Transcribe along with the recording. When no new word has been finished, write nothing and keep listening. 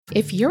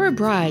If you're a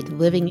bride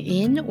living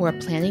in or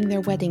planning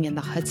their wedding in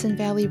the Hudson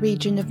Valley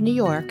region of New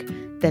York,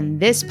 then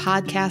this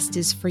podcast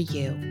is for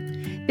you.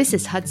 This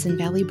is Hudson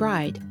Valley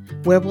Bride,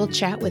 where we'll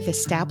chat with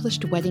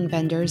established wedding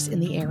vendors in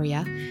the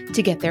area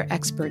to get their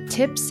expert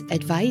tips,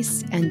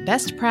 advice, and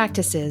best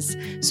practices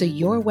so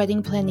your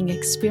wedding planning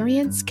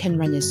experience can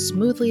run as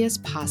smoothly as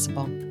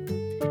possible.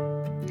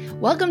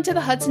 Welcome to the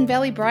Hudson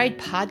Valley Bride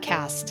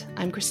podcast.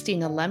 I'm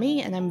Christina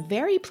Lemmy, and I'm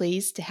very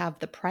pleased to have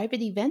the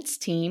private events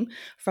team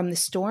from the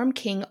Storm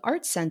King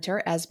Art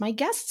Center as my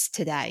guests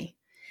today.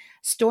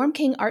 Storm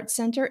King Art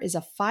Center is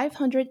a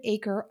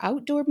 500-acre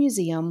outdoor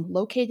museum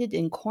located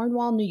in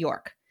Cornwall, New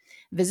York.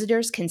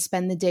 Visitors can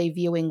spend the day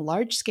viewing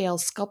large-scale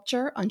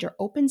sculpture under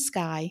open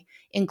sky,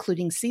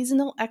 including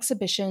seasonal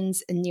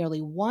exhibitions and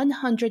nearly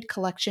 100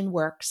 collection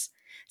works,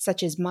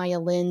 such as Maya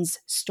Lin's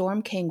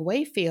Storm King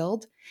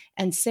Wayfield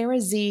and Sarah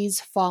Z's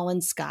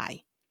Fallen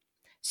Sky.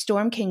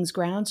 Storm King's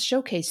grounds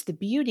showcase the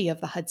beauty of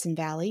the Hudson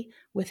Valley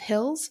with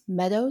hills,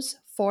 meadows,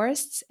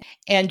 forests,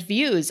 and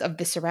views of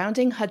the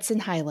surrounding Hudson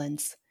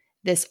Highlands.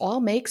 This all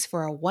makes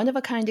for a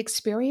one-of-a-kind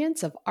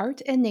experience of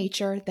art and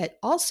nature that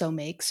also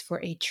makes for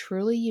a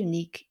truly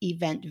unique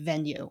event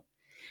venue.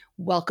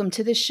 Welcome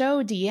to the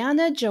show,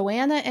 Deanna,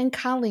 Joanna, and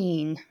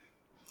Colleen.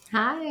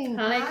 Hi.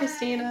 Hi,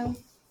 Christina.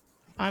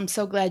 I'm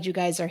so glad you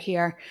guys are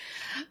here.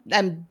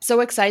 I'm so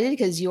excited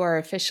because you are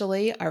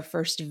officially our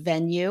first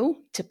venue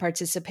to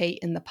participate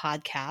in the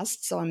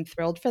podcast. So I'm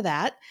thrilled for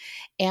that.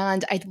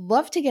 And I'd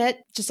love to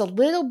get just a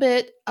little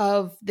bit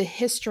of the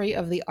history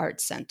of the Art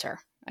Center.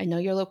 I know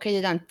you're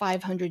located on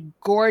 500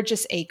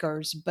 gorgeous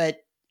acres,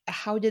 but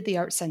how did the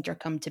Art Center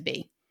come to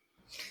be?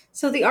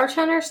 So the Art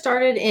Center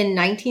started in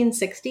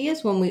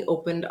 1960s when we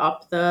opened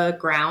up the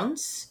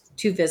grounds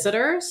to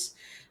visitors.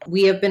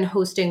 We have been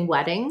hosting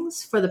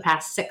weddings for the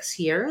past 6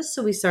 years.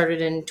 So we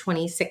started in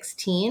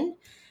 2016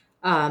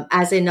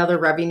 as another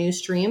revenue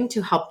stream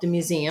to help the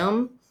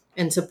museum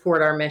and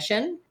support our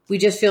mission. We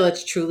just feel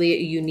it's truly a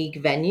unique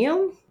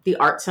venue. The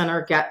Art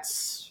Center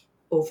gets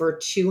over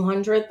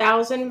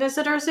 200,000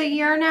 visitors a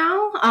year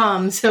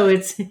now. So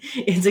it's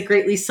a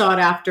greatly sought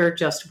after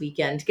just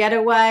weekend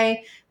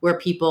getaway where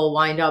people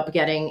wind up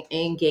getting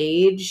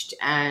engaged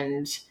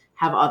and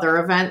have other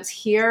events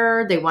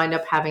here. They wind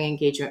up having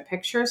engagement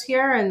pictures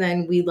here. And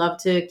then we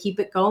love to keep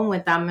it going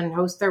with them and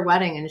host their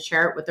wedding and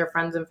share it with their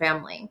friends and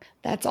family.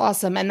 That's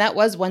awesome. And that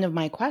was one of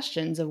my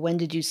questions of when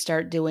did you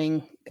start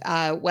doing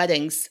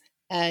weddings?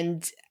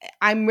 And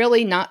I'm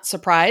really not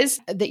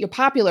surprised that you're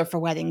popular for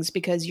weddings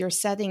because your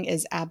setting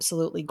is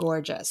absolutely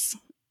gorgeous.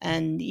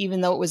 And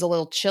even though it was a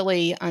little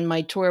chilly on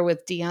my tour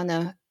with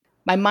Deanna,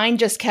 my mind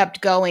just kept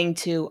going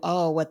to,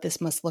 what this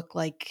must look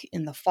like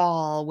in the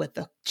fall with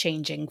the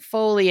changing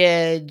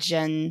foliage.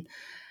 And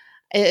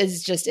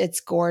it's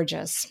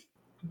gorgeous.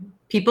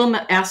 People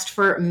asked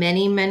for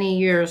many, many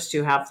years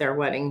to have their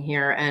wedding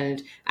here.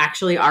 And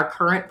actually our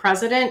current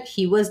president,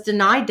 he was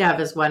denied to have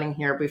his wedding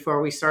here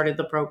before we started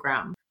the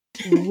program.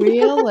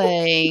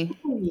 Really?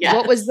 Yes.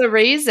 What was the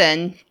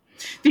reason?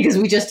 Because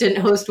we just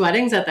didn't host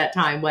weddings at that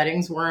time.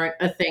 Weddings weren't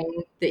a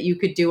thing that you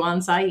could do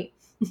on site.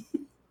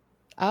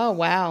 Oh,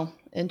 wow.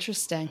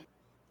 Interesting.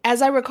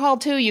 As I recall,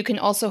 too, you can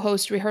also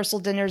host rehearsal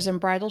dinners and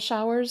bridal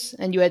showers.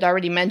 And you had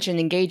already mentioned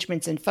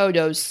engagements and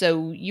photos.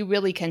 So you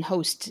really can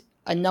host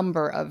a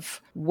number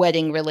of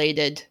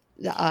wedding-related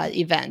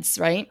events,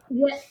 right?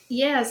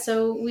 Yeah.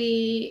 So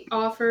we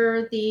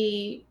offer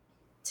the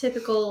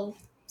typical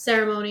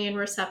ceremony and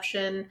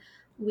reception.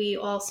 We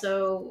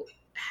also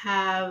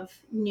have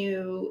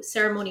new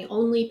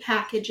ceremony-only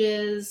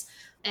packages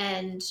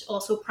and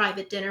also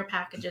private dinner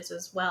packages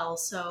as well.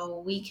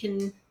 So we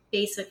can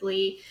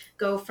basically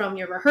go from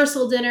your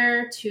rehearsal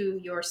dinner to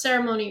your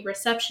ceremony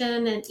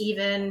reception and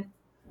even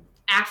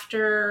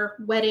after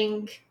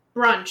wedding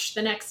brunch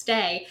the next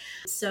day.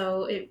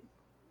 So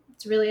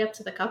it's really up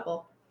to the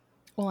couple.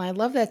 Well, I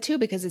love that too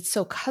because it's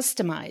so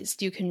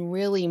customized. You can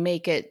really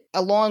make it,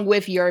 along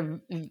with your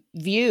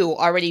view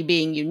already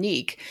being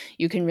unique,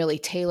 you can really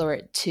tailor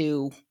it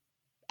to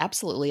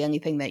absolutely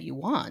anything that you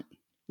want.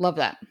 Love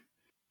that.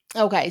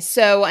 Okay,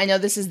 so I know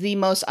this is the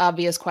most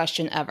obvious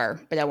question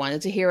ever, but I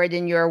wanted to hear it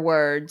in your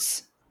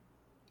words.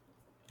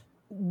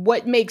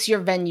 What makes your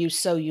venue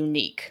so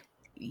unique?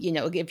 You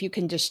know, if you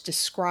can just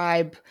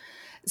describe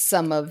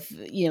some of,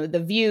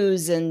 the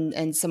views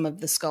and some of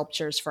the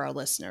sculptures for our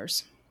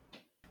listeners.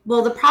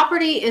 Well, the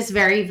property is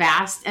very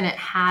vast and it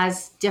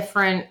has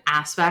different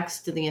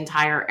aspects to the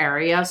entire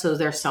area. So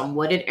there's some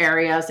wooded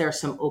areas, there's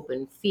some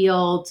open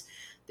fields.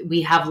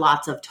 We have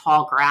lots of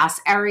tall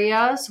grass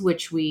areas,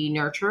 which we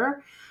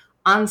nurture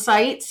on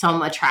site.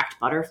 Some attract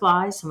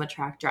butterflies, some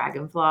attract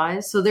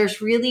dragonflies. So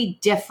there's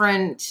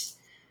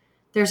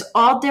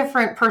all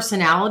different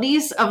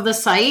personalities of the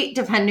site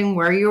depending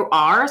where you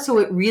are. So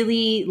it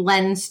really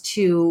lends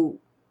to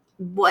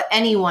what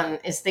anyone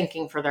is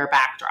thinking for their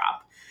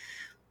backdrop.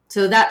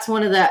 So that's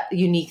one of the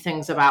unique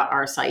things about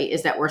our site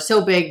is that we're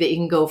so big that you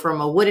can go from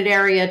a wooded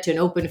area to an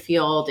open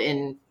field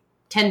in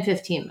 10,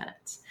 15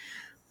 minutes.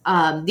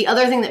 The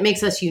other thing that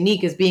makes us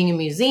unique as being a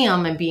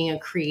museum and being a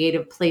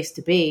creative place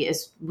to be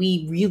is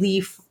we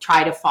really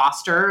try to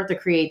foster the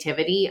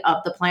creativity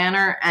of the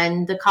planner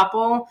and the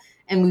couple.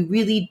 And we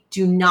really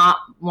do not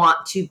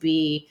want to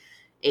be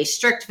a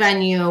strict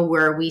venue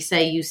where we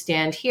say you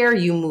stand here,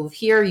 you move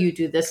here, you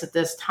do this at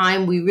this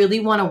time. We really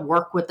want to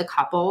work with the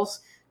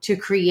couples to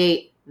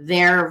create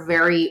their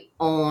very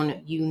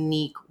own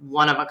unique,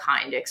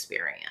 one-of-a-kind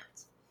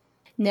experience.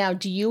 Now,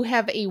 do you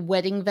have a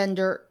wedding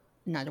planner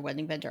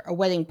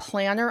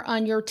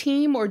on your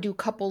team, or do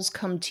couples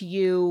come to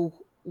you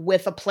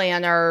with a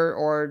planner,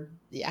 or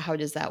how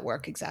does that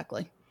work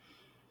exactly?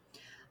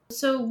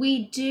 So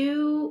we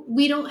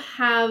don't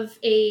have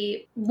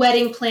a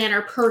wedding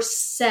planner per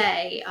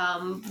se.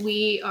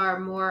 We are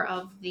more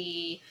of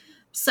the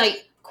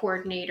site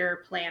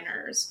coordinator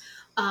planners.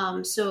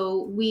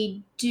 So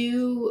we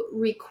do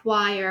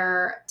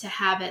require to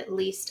have at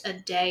least a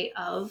day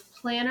of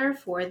planner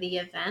for the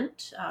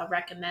event,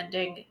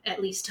 recommending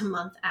at least a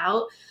month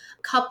out.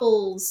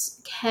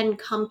 Couples can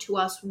come to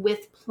us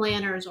with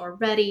planners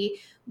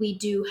already. We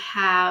do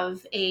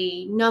have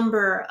a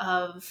number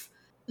of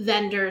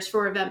vendors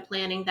for event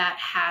planning that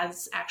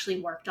has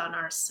actually worked on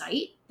our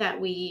site that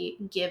we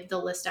give the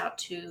list out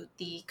to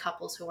the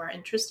couples who are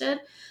interested.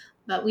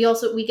 But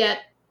we get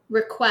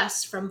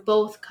requests from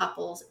both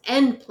couples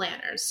and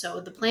planners.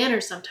 So the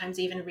planners sometimes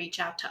even reach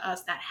out to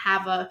us that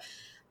have a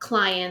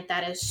client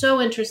that is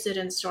so interested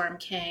in Storm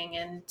King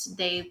and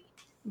they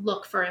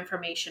look for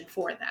information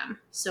for them.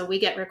 So we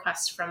get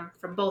requests from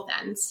both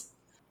ends.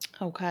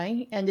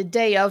 Okay. And the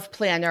day of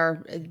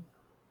planner,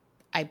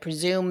 I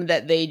presume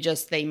that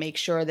they make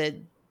sure that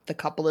the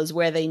couple is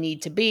where they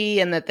need to be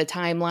and that the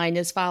timeline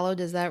is followed.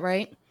 Is that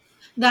right?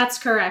 That's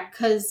correct.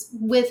 Because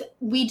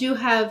we do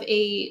have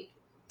a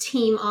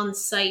team on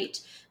site,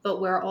 but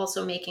we're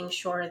also making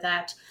sure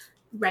that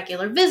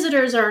regular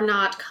visitors are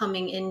not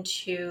coming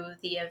into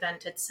the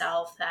event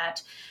itself,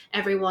 that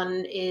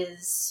everyone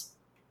is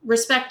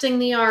respecting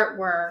the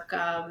artwork,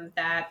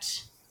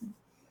 that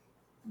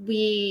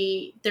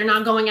they're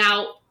not going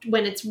out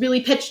when it's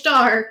really pitch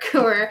dark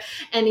or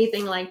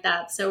anything like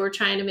that. So we're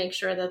trying to make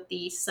sure that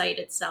the site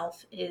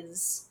itself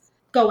is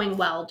going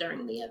well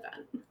during the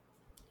event.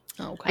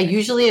 Okay. I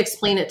usually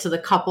explain it to the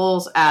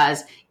couples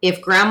as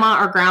if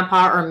grandma or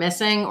grandpa are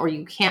missing or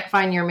you can't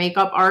find your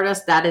makeup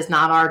artist, that is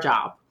not our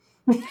job.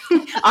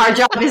 Our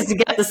job is to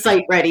get the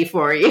site ready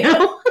for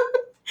you.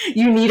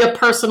 You need a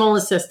personal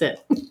assistant.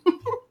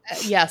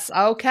 Yes.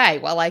 Okay.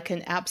 Well, I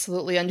can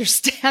absolutely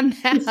understand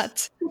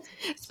that,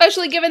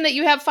 especially given that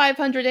you have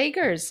 500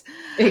 acres.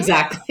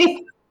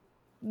 Exactly.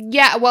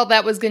 Yeah. Well,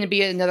 that was going to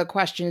be another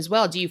question as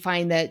well. Do you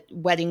find that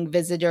wedding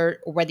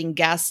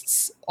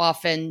guests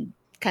often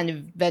kind of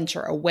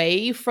venture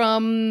away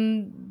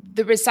from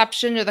the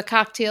reception or the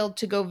cocktail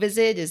to go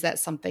visit? Is that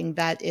something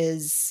that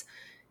is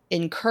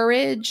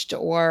encouraged,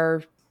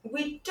 or?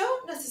 We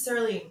don't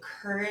necessarily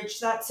encourage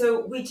that.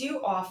 So we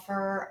do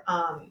offer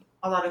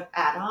a lot of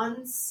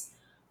add-ons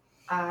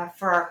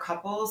for our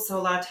couples. So a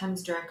lot of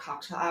times during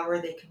cocktail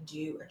hour, they can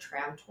do a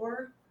tram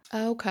tour.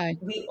 Okay.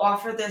 We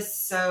offer this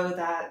so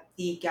that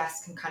the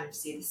guests can kind of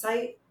see the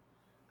site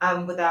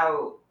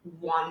without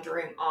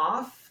wandering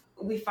off.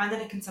 We find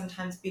that it can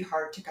sometimes be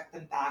hard to get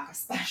them back,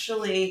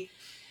 especially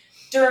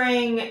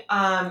during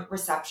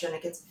reception.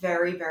 It gets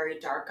very, very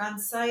dark on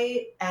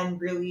site, and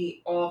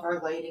really all of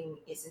our lighting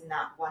is in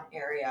that one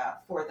area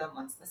for them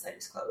once the site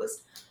is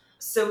closed.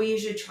 So we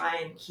usually try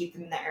and keep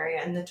them in the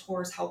area, and the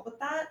tours help with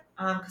that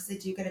because they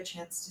do get a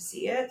chance to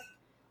see it.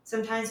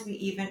 Sometimes we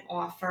even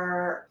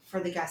offer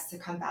for the guests to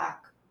come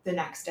back the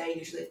next day.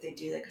 Usually if they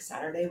do like a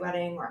Saturday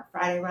wedding or a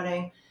Friday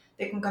wedding,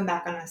 they can come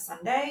back on a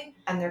Sunday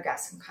and their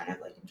guests can kind of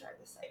like enjoy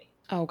the site.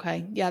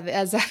 Okay. Yeah.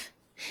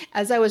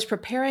 As I was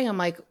preparing, I'm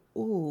like,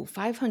 ooh,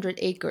 500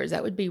 acres.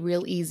 That would be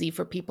real easy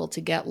for people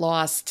to get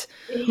lost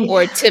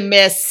or to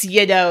miss,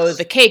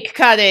 the cake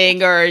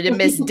cutting or to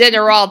miss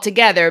dinner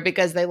altogether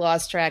because they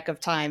lost track of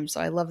time.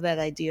 So I love that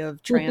idea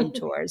of tram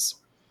tours.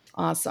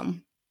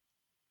 Awesome.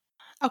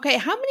 Okay.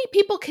 How many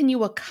people can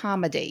you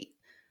accommodate?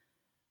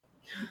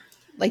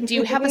 Like, do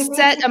you have a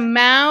set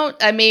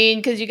amount? I mean,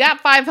 because you got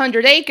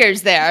 500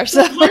 acres there.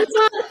 So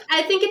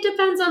I think it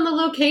depends on the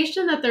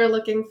location that they're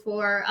looking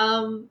for.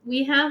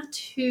 We have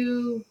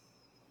two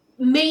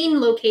main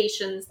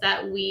locations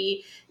that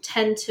we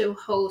tend to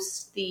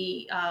host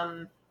the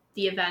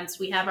events.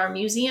 We have our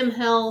Museum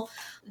Hill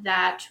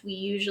that we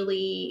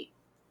usually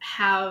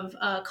have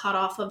a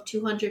cutoff of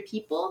 200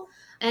 people.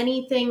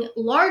 Anything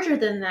larger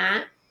than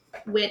that,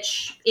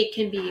 which it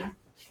can be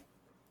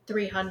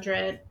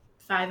 300,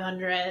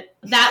 500,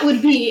 that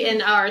would be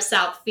in our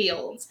South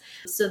Fields.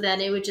 So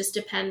then it would just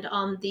depend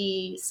on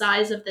the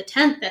size of the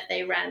tent that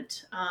they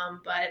rent.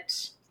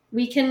 But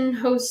we can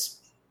host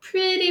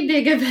pretty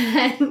big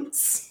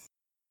events.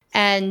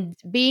 And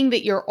being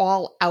that you're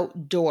all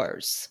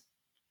outdoors,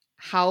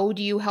 how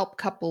do you help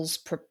couples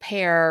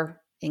prepare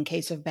in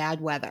case of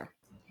bad weather?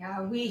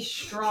 Yeah, we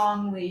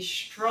strongly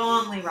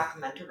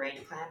recommend a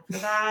rain plan for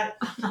that.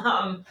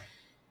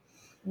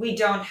 we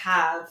don't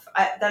have,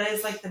 that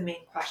is like the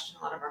main question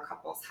a lot of our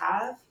couples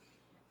have.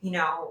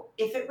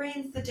 If it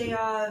rains the day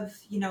of,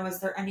 is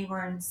there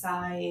anywhere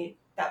inside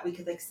that we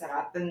could like set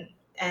up?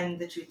 And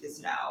the truth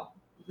is no,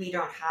 we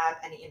don't have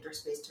any indoor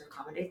space to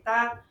accommodate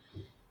that.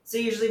 So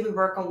usually we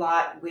work a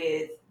lot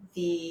with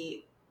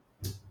the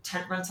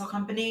tent rental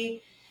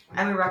company,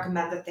 and we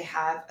recommend that they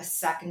have a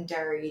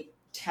secondary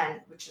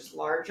tent, which is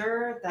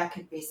larger, that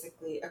could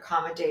basically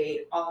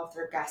accommodate all of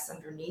their guests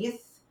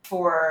underneath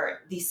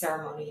for the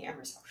ceremony and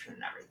reception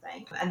and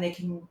everything. And they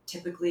can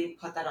typically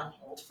put that on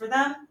hold for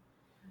them.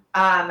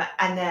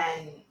 And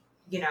then,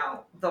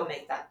 they'll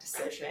make that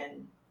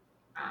decision,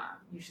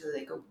 usually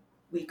like a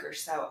week or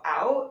so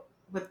out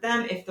with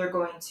them, if they're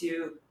going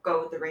to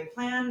go with the rain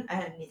plan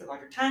and need the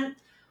larger tent,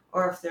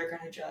 or if they're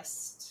going to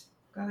just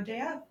go a day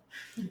out.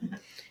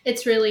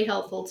 It's really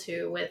helpful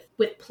too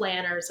with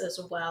planners as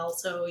well.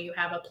 So you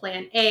have a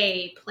plan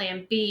A,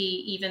 plan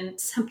B, even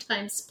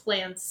sometimes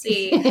plan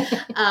C.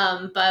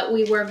 But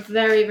we work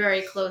very,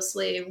 very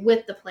closely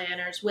with the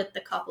planners, with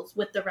the couples,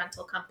 with the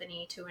rental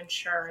company to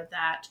ensure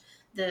that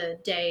the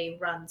day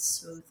runs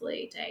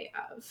smoothly day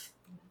of.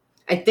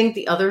 I think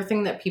the other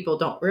thing that people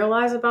don't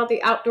realize about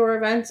the outdoor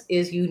events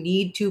is you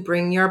need to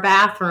bring your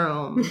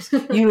bathrooms.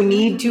 You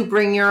need to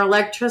bring your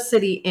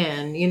electricity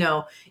in.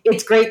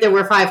 It's great that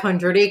we're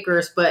 500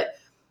 acres, but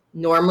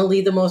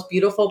normally the most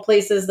beautiful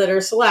places that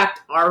are select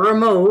are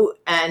remote,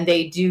 and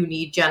they do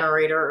need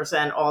generators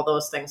and all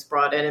those things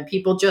brought in. And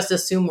people just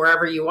assume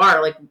wherever you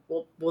are, like,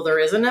 well, there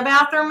isn't a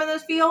bathroom in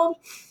this field.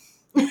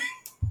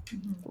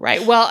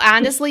 Right. Well,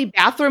 honestly,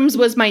 bathrooms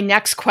was my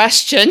next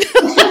question.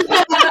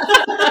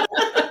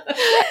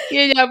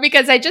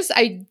 Because I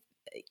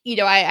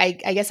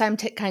guess I'm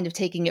kind of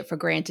taking it for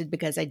granted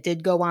because I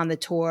did go on the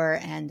tour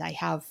and I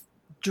have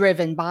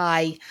driven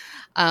by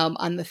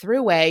on the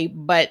thruway.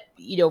 But,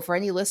 for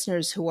any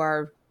listeners who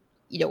are,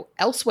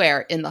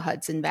 elsewhere in the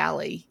Hudson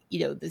Valley,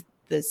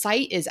 the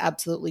site is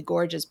absolutely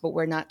gorgeous, but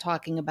we're not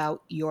talking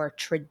about your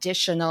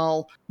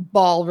traditional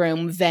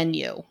ballroom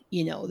venue.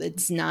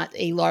 It's not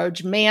a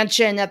large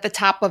mansion at the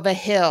top of a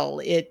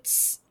hill.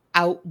 It's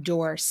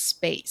outdoor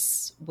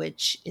space,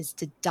 which is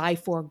to die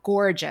for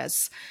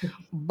gorgeous.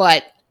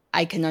 But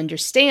I can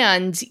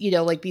understand,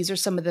 like these are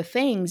some of the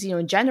things,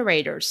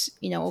 generators,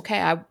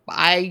 okay,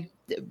 I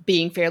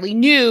being fairly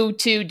new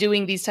to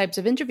doing these types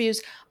of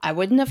interviews, I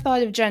wouldn't have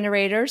thought of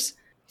generators.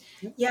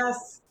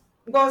 Yes.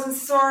 Well,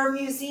 so our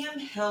Museum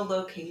Hill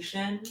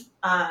location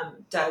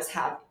does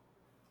have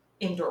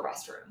indoor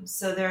restrooms.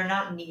 So they're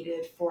not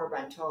needed for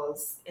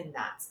rentals in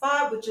that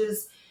spot, which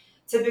is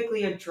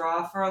typically a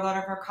draw for a lot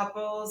of our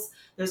couples.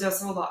 There's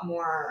also a lot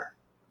more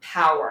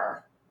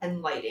power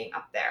and lighting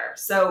up there.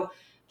 So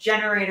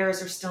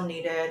generators are still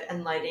needed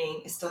and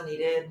lighting is still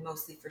needed,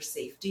 mostly for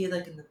safety,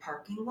 like in the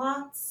parking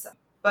lots.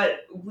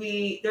 But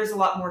there's a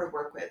lot more to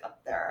work with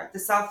up there. At the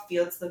South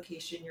Fields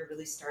location, you're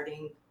really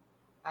starting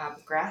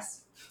with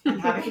grass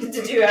and having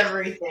to do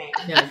everything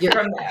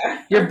from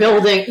there.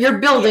 You're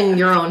building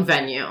your own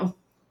venue.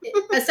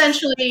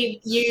 Essentially,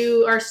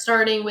 you are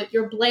starting with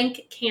your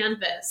blank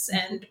canvas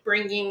and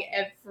bringing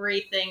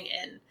everything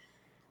in.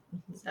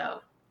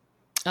 So,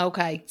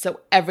 okay, so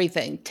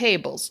everything: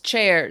 tables,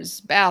 chairs,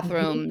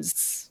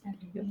 bathrooms,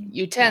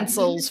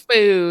 utensils,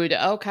 food.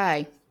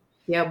 Okay.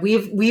 Yeah,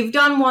 we've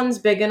done ones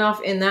big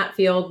enough in that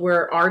field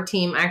where our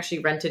team actually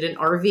rented an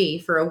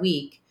RV for a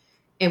week,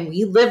 and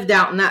we lived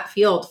out in that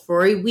field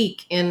for a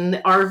week in the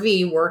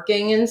RV,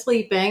 working and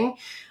sleeping,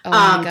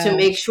 to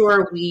make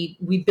sure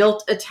we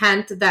built a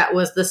tent that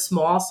was the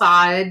small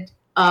side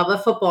of a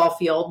football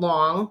field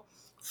long,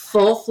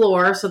 full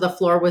floor. So the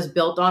floor was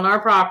built on our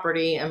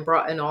property and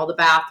brought in all the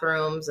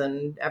bathrooms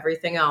and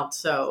everything else.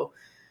 So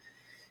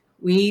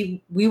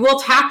we will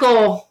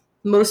tackle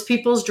most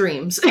people's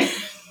dreams.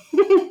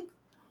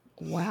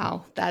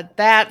 Wow,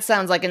 that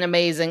sounds like an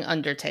amazing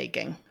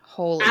undertaking.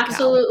 Holy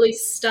absolutely cow.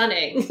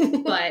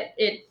 Stunning, but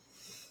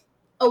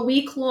a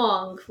week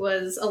long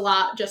was a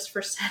lot just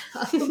for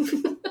setup.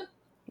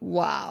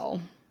 Wow.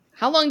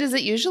 How long does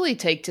it usually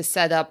take to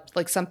set up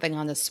like something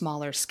on a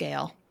smaller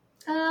scale?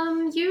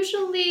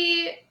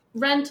 Usually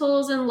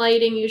rentals and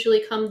lighting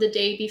usually come the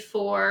day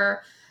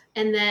before,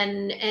 and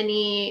then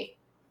any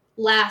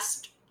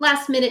last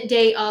minute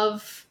day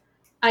of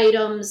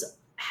items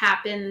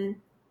happen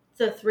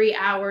the 3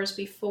 hours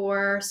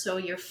before. So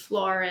your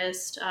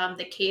florist,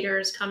 the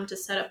caterers come to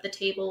set up the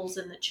tables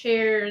and the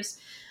chairs.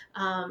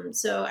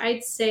 So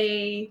I'd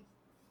say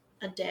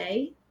a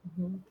day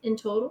in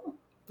total.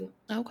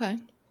 Okay.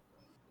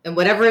 And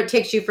whatever it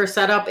takes you for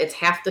setup, it's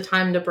half the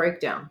time to break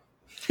down.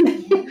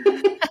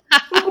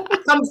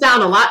 Comes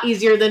down a lot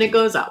easier than it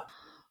goes up.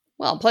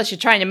 Well, plus you're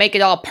trying to make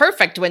it all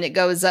perfect when it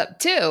goes up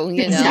too.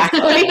 Exactly.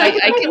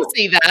 I can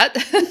see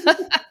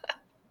that.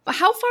 But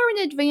how far in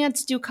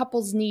advance do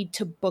couples need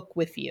to book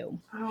with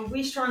you?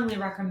 We strongly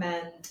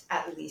recommend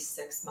at least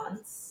 6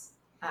 months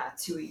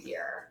to a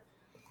year.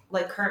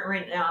 Like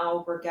right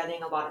now, we're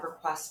getting a lot of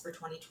requests for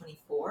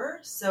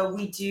 2024. So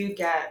we do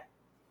get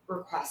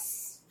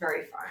requests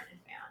very far in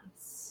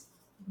advance.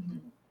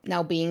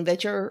 Now, being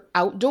that you're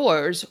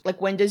outdoors, like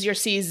when does your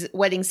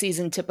wedding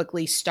season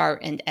typically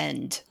start and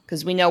end?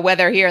 Because we know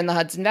weather here in the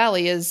Hudson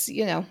Valley is,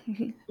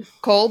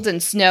 cold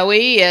and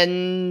snowy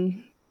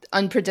and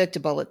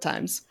unpredictable at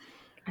times.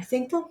 I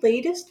think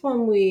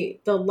the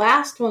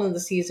last one of the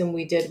season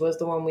we did was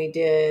the one we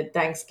did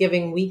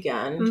Thanksgiving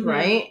weekend,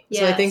 right?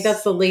 Yes. So I think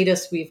that's the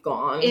latest we've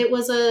gone. It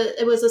was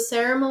a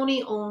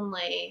ceremony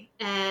only,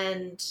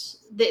 and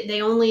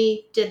they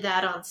only did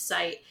that on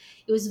site.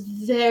 It was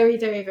very,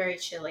 very, very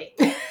chilly,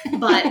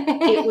 but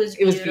it was beautiful.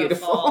 It was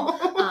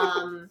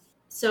beautiful.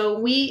 So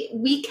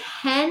we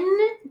can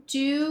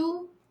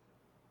do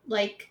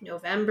like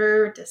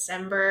November,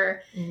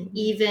 December,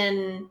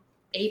 even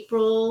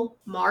April,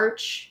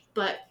 March,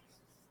 but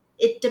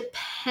it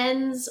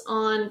depends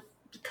on,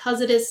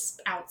 because it is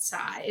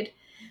outside,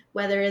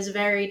 weather is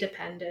very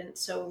dependent.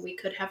 So we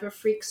could have a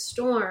freak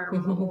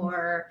storm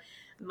or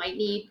might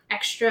need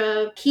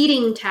extra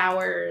heating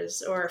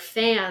towers or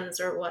fans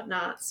or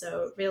whatnot.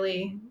 So it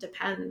really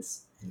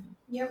depends.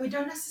 Yeah, we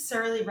don't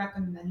necessarily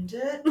recommend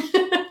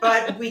it,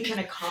 but we can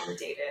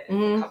accommodate it if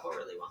the couple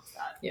really wants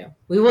that. Yeah,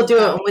 we will do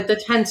it with the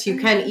tents. You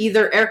can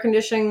either air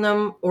condition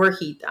them or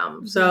heat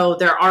them. So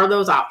there are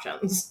those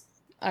options.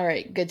 All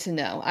right, good to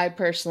know. I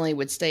personally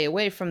would stay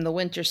away from the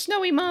winter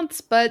snowy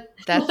months, but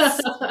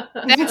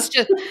that's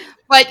just,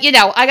 but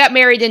I got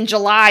married in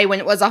July when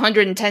it was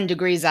 110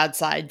 degrees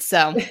outside.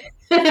 So,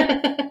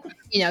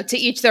 to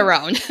each their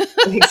own.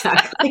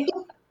 Exactly.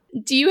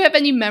 Do you have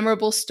any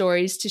memorable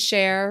stories to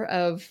share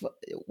of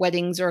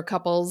weddings or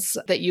couples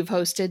that you've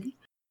hosted?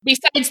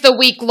 Besides the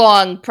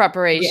week-long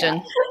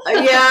preparation.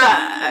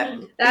 Yeah.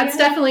 That's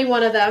definitely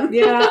one of them.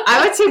 Yeah.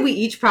 I would say we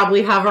each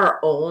probably have our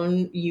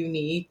own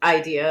unique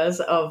ideas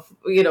of,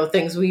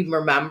 things we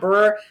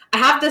remember. I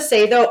have to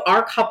say, though,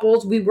 our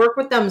couples, we work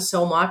with them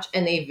so much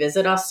and they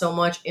visit us so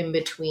much in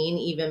between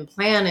even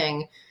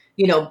planning.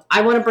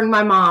 I want to bring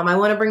my mom. I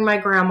want to bring my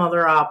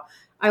grandmother up.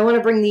 I want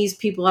to bring these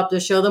people up to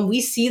show them. We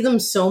see them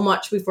so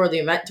much before the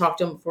event, talk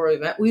to them before the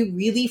event. We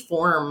really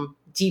form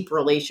deep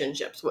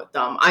relationships with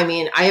them. I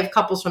mean, I have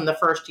couples from the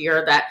first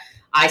year that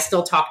I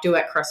still talk to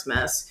at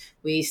Christmas.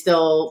 We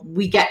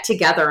get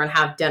together and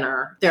have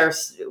dinner.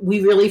 We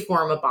really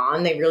form a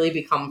bond. They really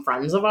become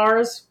friends of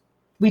ours.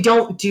 We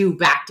don't do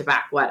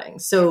back-to-back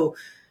weddings. So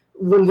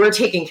when we're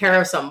taking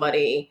care of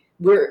somebody,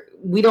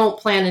 we don't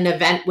plan an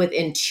event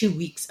within 2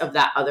 weeks of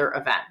that other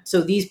event.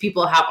 So these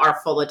people have our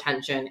full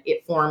attention.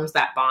 It forms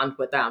that bond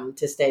with them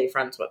to stay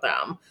friends with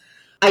them.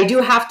 I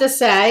do have to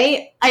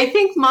say, I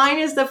think mine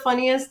is the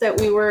funniest that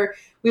we were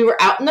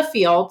out in the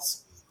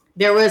fields.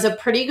 There was a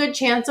pretty good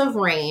chance of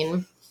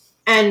rain.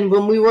 And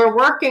when we were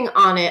working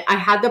on it, I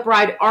had the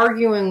bride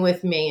arguing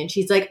with me. And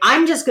she's like,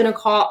 I'm just going to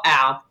call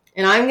Al.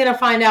 And I'm going to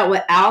find out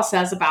what Al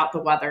says about the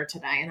weather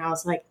today. And I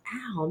was like,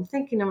 Al, I'm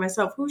thinking to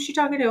myself, who's she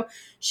talking to?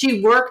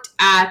 She worked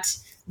at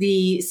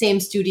the same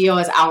studio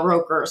as Al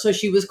Roker. So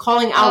she was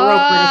calling Al Roker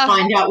to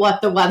find out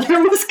what the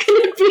weather was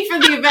going to be for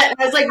the event.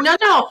 And I was like,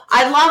 no,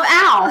 I love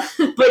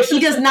Al, but he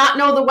does not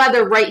know the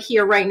weather right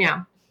here, right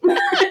now.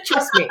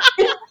 Trust me.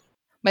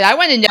 But I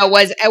want to know,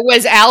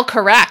 was Al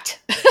correct?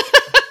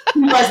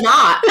 He was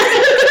not.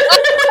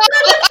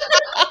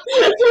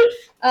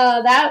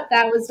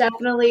 That was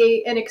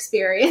definitely an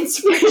experience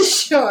for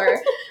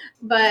sure.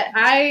 But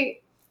I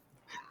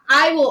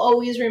will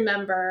always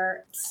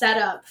remember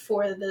setup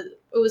for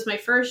it was my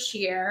first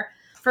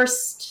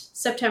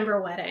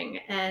September wedding,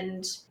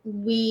 and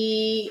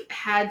we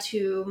had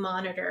to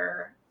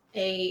monitor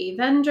a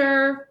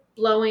vendor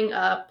blowing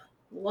up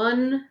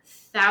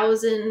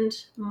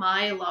 1,000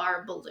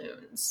 Mylar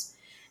balloons.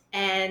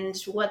 And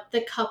what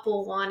the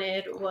couple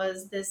wanted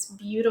was this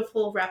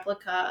beautiful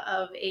replica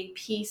of a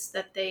piece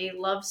that they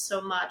love so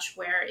much,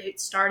 where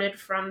it started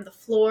from the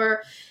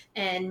floor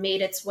and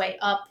made its way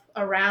up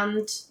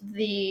around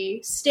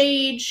the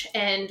stage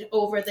and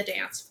over the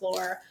dance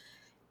floor.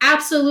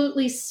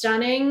 Absolutely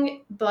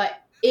stunning,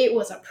 but it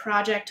was a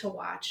project to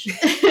watch.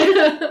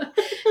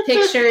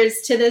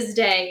 Pictures to this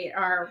day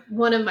are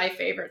one of my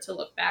favorite to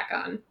look back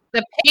on.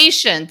 The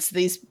patience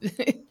these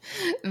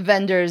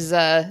vendors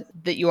that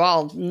you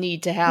all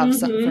need to have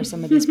for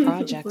some of these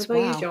projects. What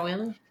about you,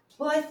 Joanna?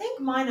 Well, I think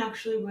mine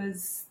actually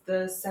was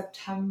the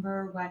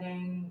September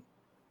wedding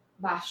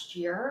last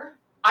year.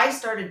 I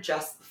started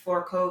just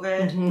before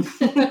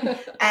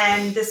COVID,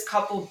 and this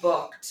couple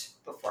booked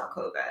before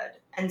COVID.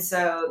 And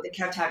so they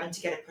kept having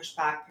to get it pushed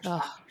back.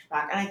 And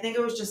I think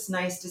it was just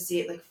nice to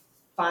see it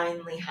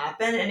finally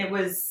happen. And it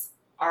was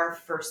our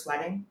first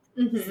wedding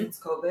since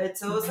COVID.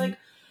 So it was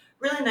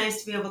really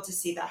nice to be able to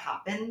see that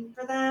happen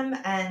for them.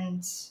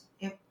 And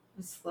it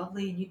was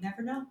lovely. You'd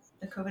never know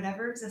that COVID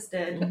ever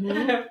existed for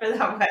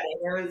that wedding.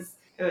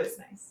 It was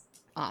nice.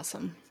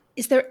 Awesome.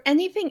 Is there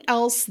anything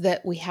else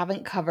that we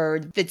haven't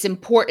covered that's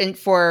important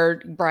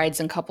for brides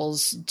and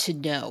couples to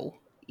know?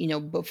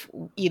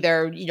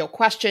 Either,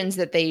 questions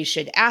that they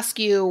should ask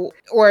you,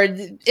 or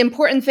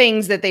important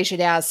things that they should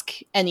ask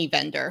any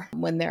vendor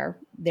when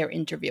they're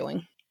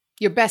interviewing.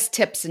 Your best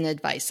tips and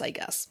advice, I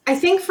guess. I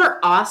think for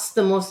us,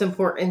 the most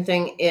important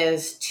thing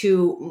is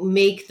to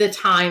make the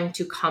time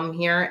to come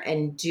here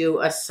and do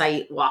a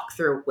site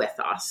walkthrough with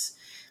us.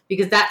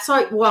 Because that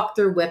site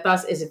walkthrough with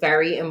us is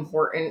very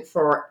important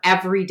for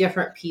every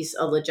different piece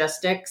of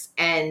logistics.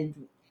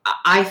 And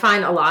I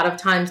find a lot of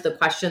times the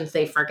questions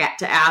they forget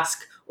to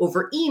ask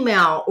over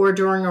email or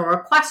during a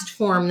request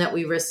form that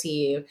we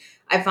receive.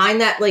 I find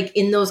that like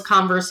in those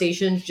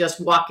conversations, just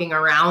walking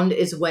around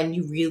is when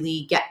you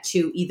really get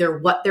to either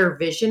what they're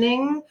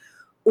visioning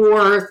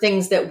or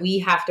things that we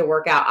have to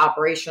work out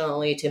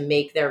operationally to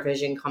make their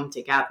vision come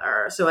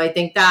together. So I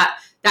think that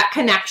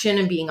connection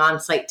and being on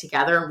site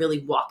together and really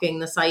walking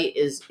the site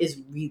is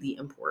really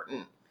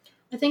important.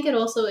 I think it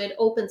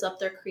opens up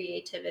their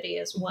creativity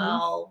as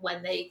well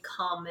when they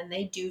come and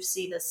they do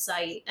see the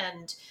site,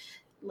 and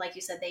like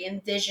you said, they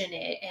envision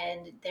it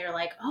and they're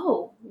like,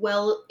 oh,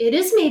 well, it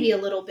is maybe a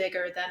little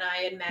bigger than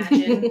I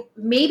imagined.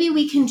 Maybe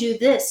we can do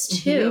this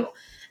too.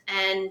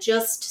 And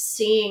just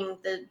seeing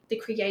the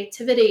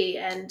creativity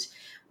and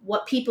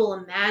what people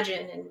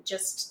imagine, and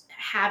just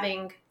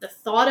having the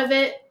thought of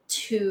it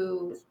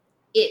to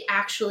it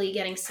actually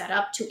getting set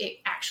up to it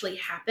actually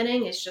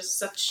happening is just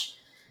such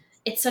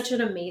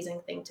an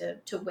amazing thing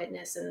to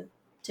witness and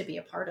to be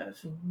a part of.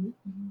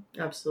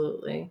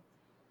 Absolutely.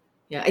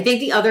 Yeah, I think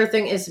the other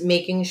thing is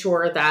making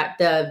sure that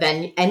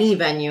any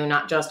venue,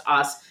 not just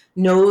us,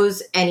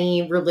 knows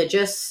any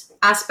religious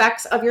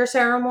aspects of your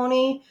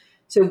ceremony.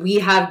 So we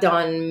have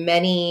done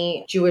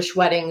many Jewish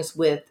weddings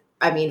with,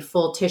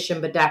 full Tish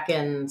and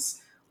Bedekins,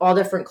 all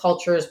different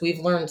cultures. We've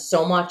learned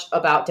so much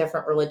about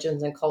different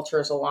religions and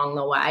cultures along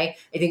the way.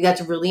 I think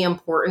that's really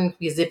important,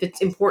 because if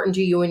it's important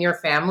to you and your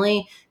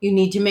family, you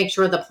need to make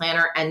sure the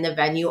planner and the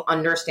venue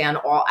understand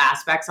all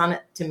aspects on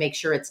it to make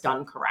sure it's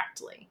done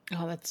correctly.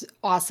 Oh, that's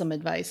awesome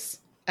advice.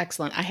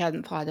 Excellent. I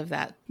hadn't thought of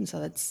that. And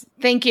so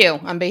thank you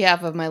on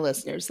behalf of my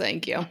listeners.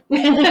 Thank you.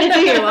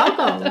 You're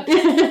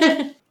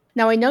welcome.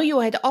 Now, I know you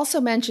had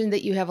also mentioned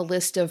that you have a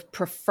list of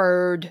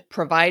preferred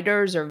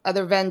providers or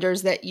other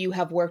vendors that you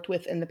have worked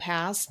with in the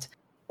past.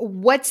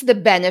 What's the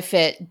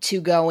benefit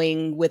to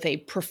going with a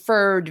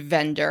preferred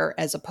vendor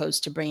as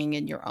opposed to bringing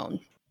in your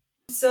own?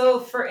 So,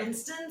 for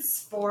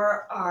instance,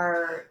 for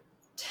our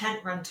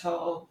tent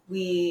rental,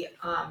 we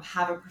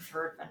have a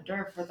preferred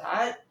vendor for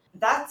that.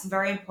 That's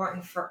very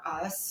important for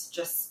us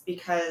just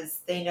because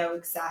they know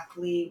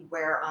exactly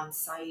where on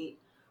site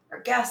our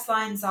gas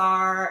lines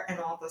are and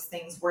all those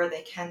things, where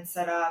they can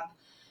set up.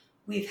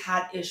 We've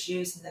had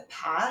issues in the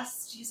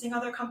past using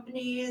other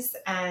companies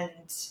and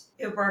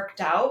it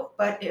worked out,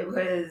 but it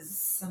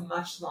was a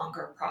much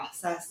longer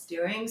process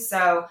doing.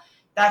 So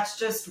that's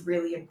just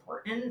really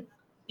important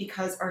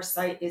because our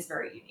site is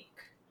very unique.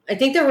 I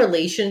think the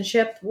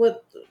relationship with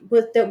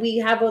that we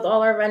have with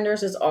all our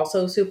vendors is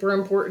also super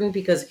important,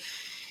 because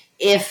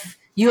if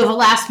you have a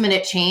last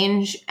minute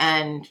change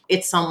and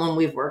it's someone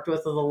we've worked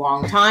with a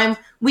long time,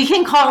 we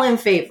can call in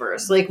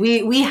favors. Like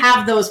we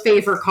have those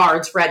favor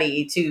cards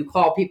ready to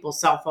call people's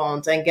cell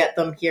phones and get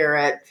them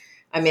here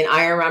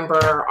I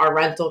remember our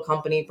rental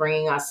company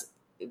bringing us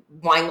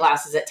wine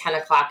glasses at 10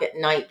 o'clock at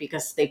night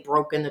because they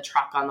broke in the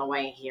truck on the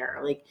way here.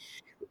 Like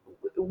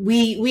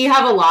we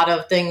have a lot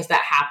of things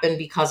that happen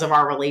because of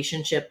our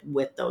relationship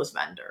with those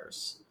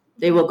vendors.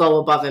 They will go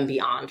above and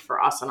beyond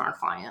for us and our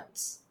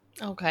clients.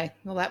 Okay.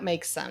 Well, that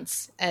makes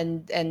sense.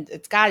 And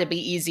it's got to be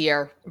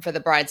easier for the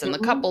brides and the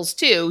couples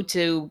too,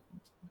 to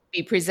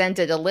be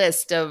presented a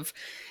list of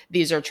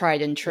these are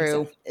tried and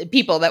true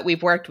people that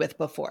we've worked with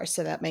before.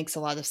 So that makes a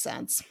lot of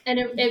sense. And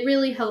it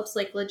really helps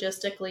like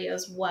logistically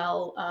as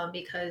well,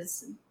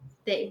 because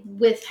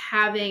with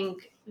having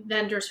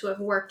vendors who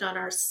have worked on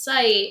our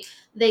site,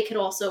 they could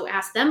also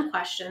ask them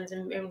questions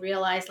and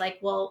realize like,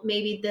 well,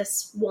 maybe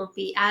this won't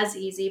be as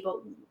easy, but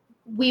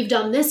we've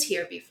done this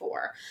here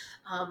before.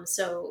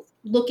 So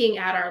looking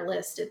at our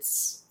list,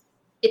 it's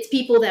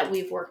people that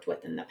we've worked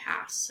with in the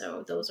past.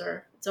 So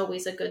it's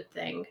always a good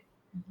thing.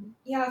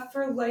 Yeah,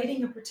 for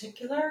lighting in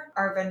particular,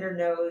 our vendor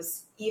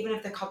knows, even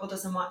if the couple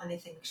doesn't want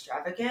anything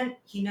extravagant,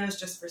 he knows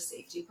just for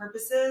safety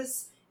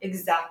purposes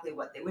exactly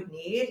what they would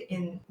need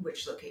in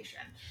which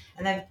location.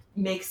 And that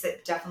makes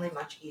it definitely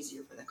much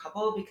easier for the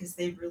couple because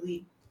they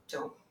really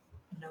don't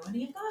know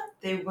any of that.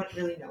 They wouldn't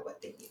really know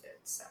what they needed.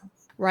 So.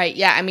 Right.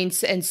 Yeah.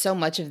 And so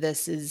much of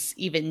this is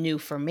even new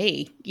for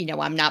me.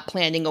 I'm not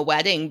planning a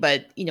wedding,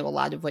 but, a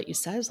lot of what you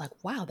said is like,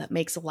 wow, that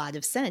makes a lot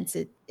of sense.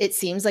 It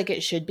seems like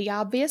it should be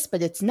obvious,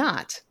 but it's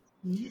not.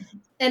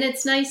 And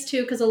it's nice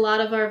too, because a lot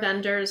of our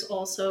vendors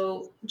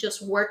also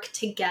just work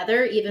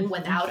together even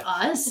without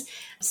us.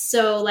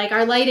 So like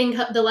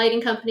the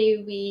lighting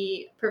company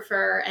we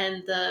prefer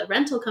and the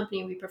rental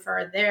company we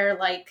prefer, they're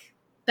like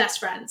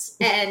best friends,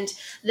 and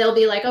they'll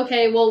be like,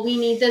 okay, well, we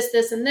need this,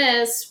 this, and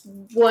this.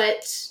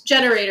 What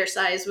generator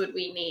size would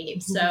we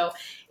need? So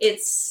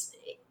it's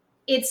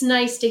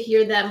nice to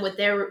hear them with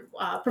their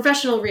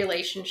professional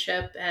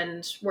relationship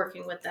and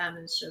working with them.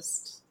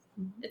 It's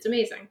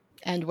amazing.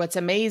 And what's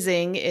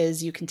amazing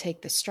is you can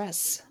take the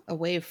stress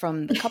away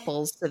from the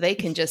couples so they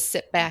can just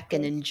sit back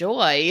and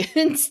enjoy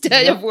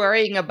instead of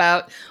worrying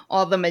about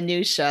all the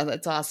minutia.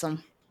 That's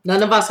awesome.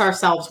 None of us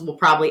ourselves will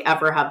probably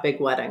ever have big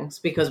weddings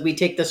because we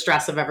take the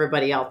stress of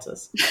everybody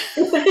else's.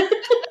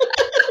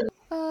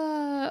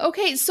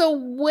 Okay, so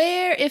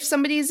if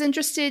somebody's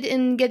interested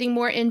in getting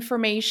more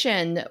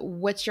information,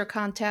 what's your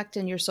contact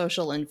and your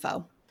social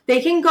info?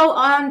 They can go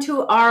on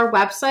to our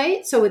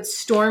website. So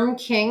it's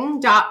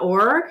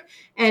stormking.org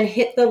and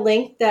hit the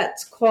link that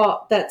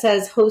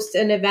says host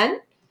an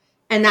event.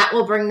 And that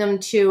will bring them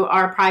to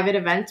our private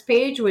events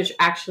page, which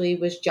actually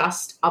was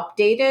just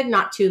updated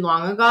not too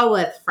long ago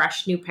with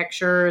fresh new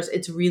pictures.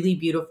 It's really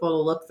beautiful to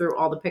look through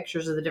all the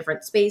pictures of the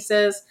different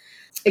spaces.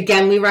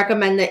 Again, we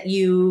recommend that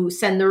you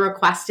send the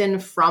request in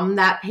from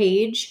that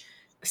page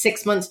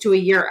 6 months to a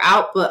year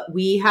out. But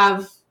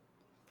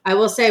I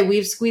will say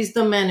we've squeezed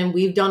them in and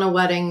we've done a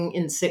wedding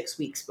in 6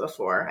 weeks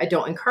before. I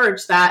don't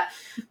encourage that,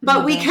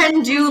 but we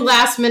can do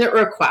last minute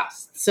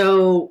requests.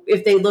 So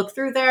if they look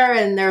through there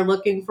and they're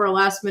looking for a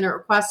last minute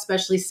request,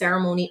 especially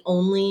ceremony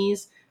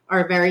onlys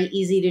are very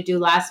easy to do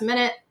last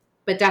minute,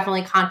 but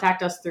definitely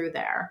contact us through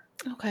there.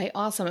 Okay,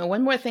 awesome. And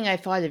one more thing I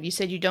thought of, you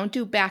said you don't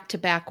do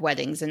back-to-back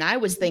weddings. And I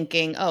was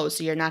thinking, so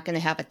you're not going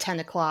to have a 10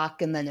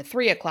 o'clock and then a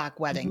 3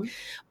 o'clock wedding. Mm-hmm.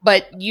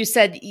 But you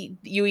said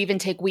you even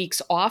take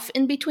weeks off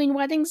in between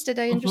weddings. Did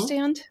I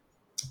understand?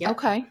 Yep.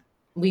 Okay.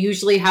 We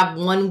usually have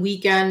 1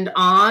 weekend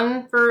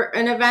on for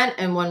an event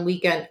and 1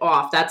 weekend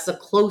off. That's the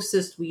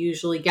closest we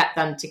usually get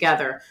them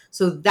together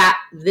so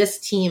that this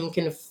team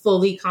can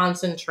fully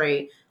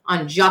concentrate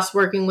on just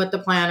working with the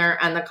planner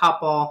and the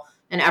couple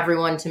and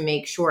everyone to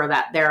make sure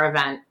that their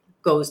event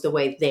goes the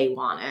way they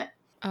want it.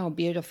 Oh,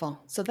 beautiful.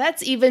 So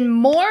that's even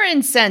more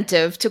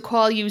incentive to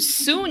call you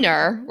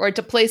sooner or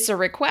to place a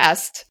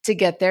request to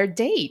get their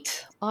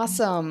date.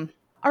 Awesome.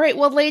 All right.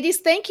 Well, ladies,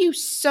 thank you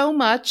so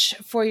much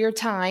for your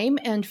time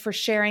and for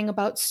sharing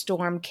about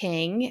Storm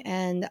King.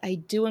 And I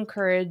do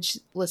encourage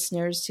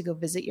listeners to go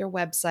visit your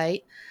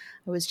website.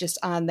 I was just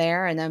on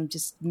there and I'm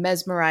just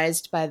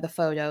mesmerized by the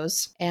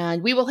photos.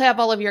 And we will have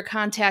all of your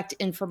contact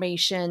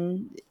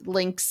information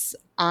links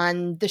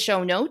on the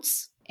show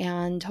notes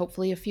and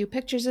hopefully a few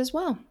pictures as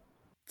well.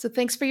 So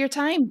thanks for your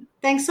time.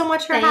 Thanks so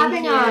much for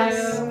having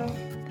us.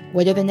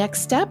 What are the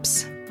next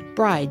steps?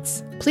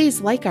 Brides,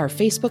 please like our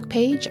Facebook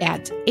page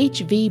at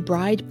HV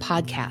Bride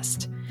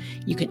Podcast.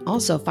 You can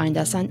also find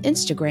us on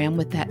Instagram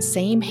with that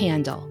same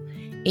handle,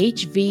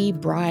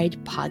 HV Bride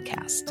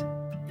Podcast.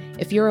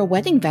 If you're a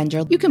wedding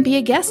vendor, you can be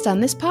a guest on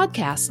this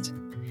podcast.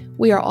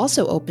 We are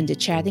also open to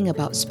chatting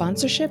about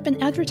sponsorship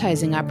and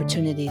advertising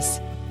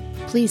opportunities.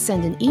 Please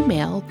send an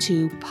email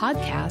to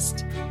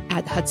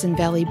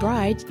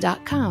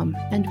podcast@HudsonValleyBride.com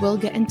and we'll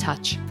get in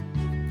touch.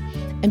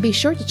 And be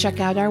sure to check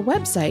out our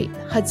website,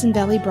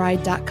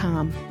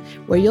 HudsonValleyBride.com,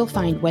 where you'll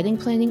find wedding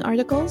planning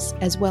articles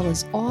as well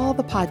as all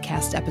the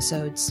podcast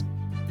episodes.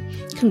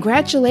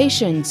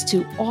 Congratulations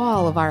to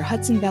all of our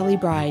Hudson Valley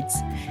brides,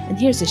 and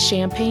here's a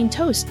champagne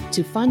toast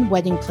to fun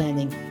wedding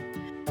planning.